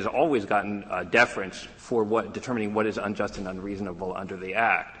FCC has always gotten deference for determining what is unjust and unreasonable under the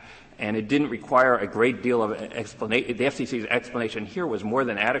Act. And it didn't require a great deal of explanation. The FCC's explanation here was more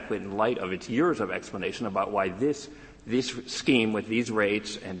than adequate in light of its years of explanation about why this scheme with these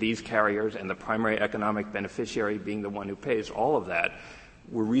rates and these carriers and the primary economic beneficiary being the one who pays all of that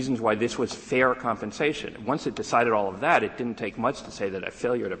were reasons why this was fair compensation. Once it decided all of that, it didn't take much to say that a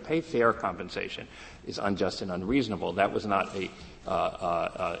failure to pay fair compensation is unjust and unreasonable. That was not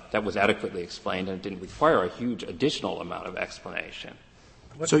that was adequately explained, and it didn't require a huge additional amount of explanation.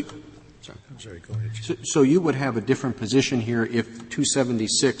 So you would have a different position here if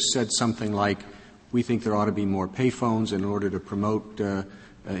 276 said something like, we think there ought to be more payphones in order to promote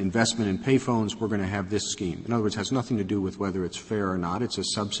investment in payphones, we're going to have this scheme. In other words, it has nothing to do with whether it's fair or not. It's a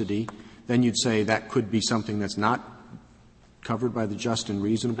subsidy. Then you'd say that could be something that's not covered by the just and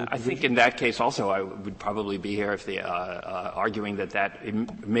reasonable provision? I think in that case also I would probably be here if arguing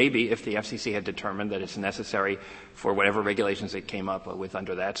that maybe if the FCC had determined that it's necessary for whatever regulations it came up with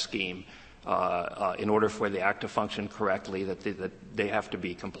under that scheme in order for the Act to function correctly, that they have to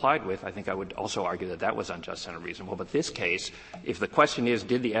be complied with. I think I would also argue that that was unjust and unreasonable. But this case, if the question is,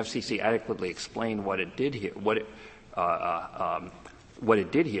 did the FCC adequately explain what it did here, what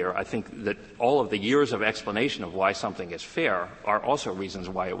it did here, I think that all of the years of explanation of why something is fair are also reasons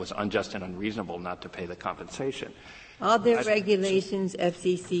why it was unjust and unreasonable not to pay the compensation. Are there regulations,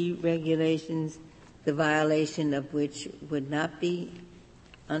 FCC regulations, the violation of which would not be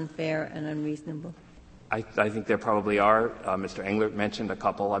unfair and unreasonable? I think there probably are. Mr. Englert mentioned a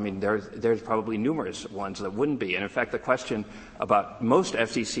couple. I mean, there's probably numerous ones that wouldn't be. And in fact, the question about most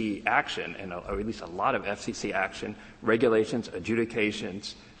FCC action, or at least a lot of FCC action, regulations,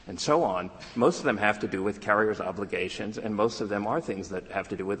 adjudications, and so on, most of them have to do with carriers' obligations, and most of them are things that have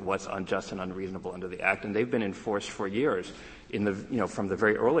to do with what's unjust and unreasonable under the Act. And they've been enforced for years from the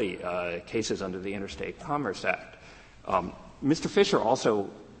very early cases under the Interstate Commerce Act. Mr. Fisher also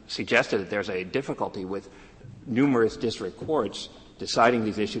suggested that there's a difficulty with numerous district courts deciding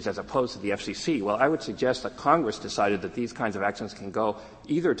these issues as opposed to the FCC. Well, I would suggest that Congress decided that these kinds of actions can go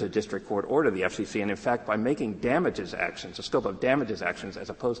either to district court or to the FCC. And in fact, by making damages actions, the scope of damages actions as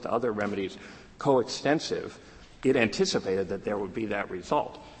opposed to other remedies coextensive, it anticipated that there would be that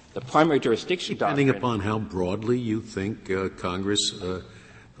result. The primary jurisdiction doctrine — Depending upon how broadly you think Congress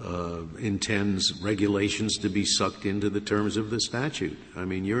intends regulations to be sucked into the terms of the statute. I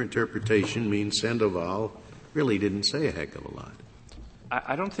mean, your interpretation means Sandoval really didn't say a heck of a lot.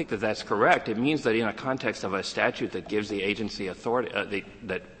 I don't think that that's correct. It means that in a context of a statute that gives the agency authority,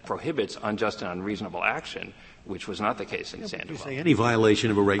 that prohibits unjust and unreasonable action, which was not the case in Sandoval. You say any violation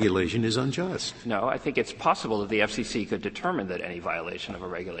of a regulation is unjust. No, I think it's possible that the FCC could determine that any violation of a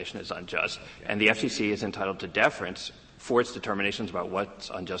regulation is unjust, and the FCC is entitled to deference for its determinations about what's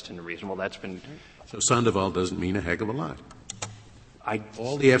unjust and unreasonable. That's been. So Sandoval doesn't mean a heck of a lot.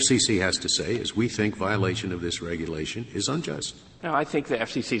 All the FCC has to say is we think violation of this regulation is unjust. No, I think the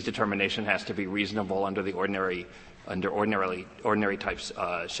FCC's determination has to be reasonable under the ordinary types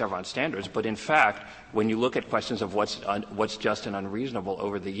Chevron standards. But in fact, when you look at questions of what's just and unreasonable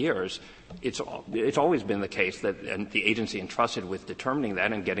over the years, it's always been the case that the agency entrusted with determining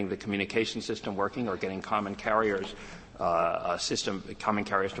that and getting the communication system working or getting common carriers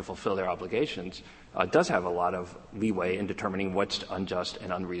to fulfill their obligations does have a lot of leeway in determining what's unjust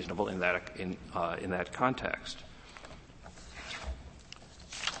and unreasonable in that context.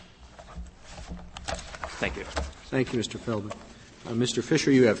 Thank you. Thank you, Mr. Feldman. Mr.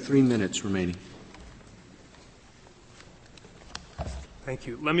 Fisher, you have 3 minutes remaining. Thank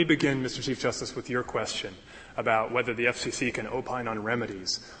you. Let me begin, Mr. Chief Justice, with your question about whether the FCC can opine on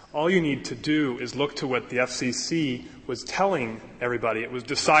remedies. All you need to do is look to what the FCC was telling everybody it was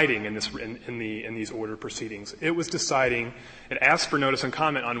deciding in these order proceedings. It was deciding, it asked for notice and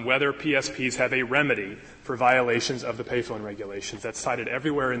comment on whether PSPs have a remedy for violations of the payphone regulations. That's cited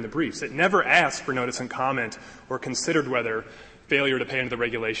everywhere in the briefs. It never asked for notice and comment or considered whether failure to pay under the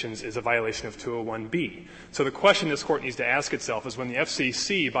regulations is a violation of 201B. So the question this Court needs to ask itself is when the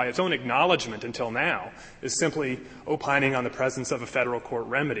FCC, by its own acknowledgement until now, is simply opining on the presence of a federal court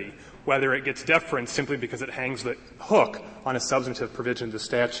remedy, whether it gets deference simply because it hangs the hook on a substantive provision of the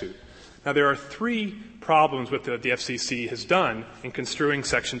statute. Now, there are 3 problems with what the FCC has done in construing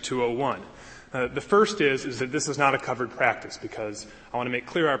Section 201. The first is that this is not a covered practice because I want to make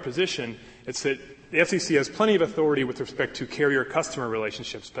clear our position. It's that the FCC has plenty of authority with respect to carrier-customer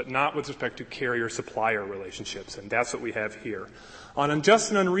relationships, but not with respect to carrier-supplier relationships, and that's what we have here. On unjust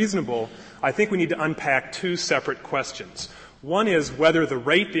and unreasonable, I think we need to unpack 2 separate questions. One is whether the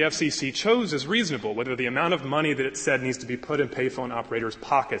rate the FCC chose is reasonable, whether the amount of money that it said needs to be put in payphone operators'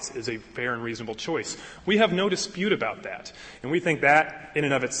 pockets is a fair and reasonable choice. We have no dispute about that, and we think that in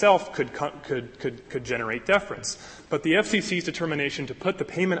and of itself could generate deference. But the FCC's determination to put the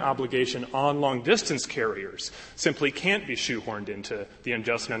payment obligation on long-distance carriers simply can't be shoehorned into the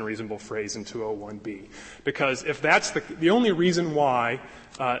unjust and unreasonable phrase in 201B. Because if that's the only reason why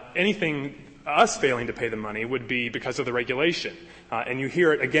us failing to pay the money would be because of the regulation. And you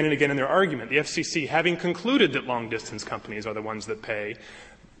hear it again and again in their argument. The FCC, having concluded that long-distance companies are the ones that pay,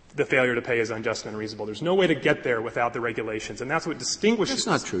 the failure to pay is unjust and unreasonable. There's no way to get there without the regulations, and that's what distinguishes.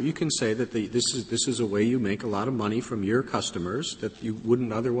 That's not true. You can say that this is a way you make a lot of money from your customers that you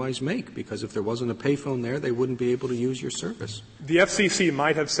wouldn't otherwise make, because if there wasn't a payphone there, they wouldn't be able to use your service. The FCC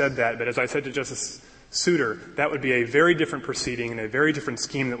might have said that, but as I said to Justice Souter, that would be a very different proceeding and a very different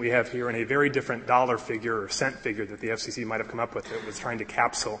scheme that we have here and a very different dollar figure or cent figure that the FCC might have come up with that was trying to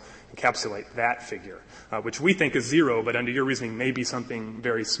encapsulate that figure, which we think is 0, but under your reasoning may be something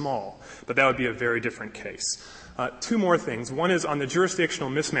very small. But that would be a very different case. 2 more things. One is on the jurisdictional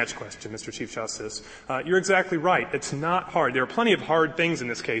mismatch question, Mr. Chief Justice. You're exactly right. It's not hard. There are plenty of hard things in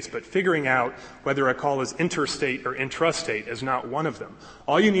this case, but figuring out whether a call is interstate or intrastate is not one of them.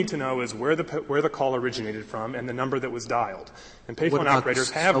 All you need to know is where the call originated from and the number that was dialed. And payphone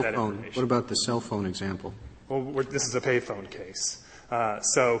operators have that information. What about the cell phone example? Well, this is a payphone case.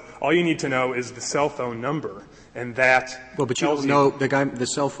 So all you need to know is the cell phone number, and that. Well, but you don't know the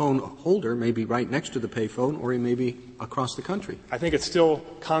cell phone holder may be right next to the payphone, or he may be across the country. I think it still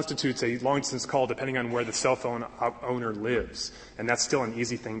constitutes a long-distance call depending on where the cell phone owner lives, and that's still an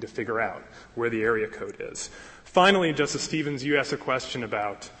easy thing to figure out where the area code is. Finally, Justice Stevens, you asked a question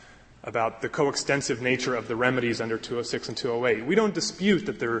about the coextensive nature of the remedies under 206 and 208. We don't dispute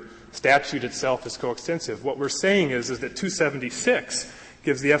that their statute itself is coextensive. What we're saying is that 276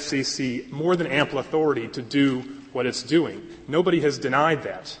 gives the FCC more than ample authority to do what it's doing. Nobody has denied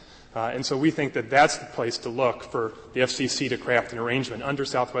that. And so we think that that's the place to look for the FCC to craft an arrangement under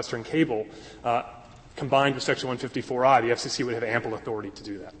Southwestern Cable. Combined with Section 154I, the FCC would have ample authority to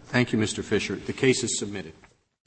do that. Thank you, Mr. Fisher. The case is submitted.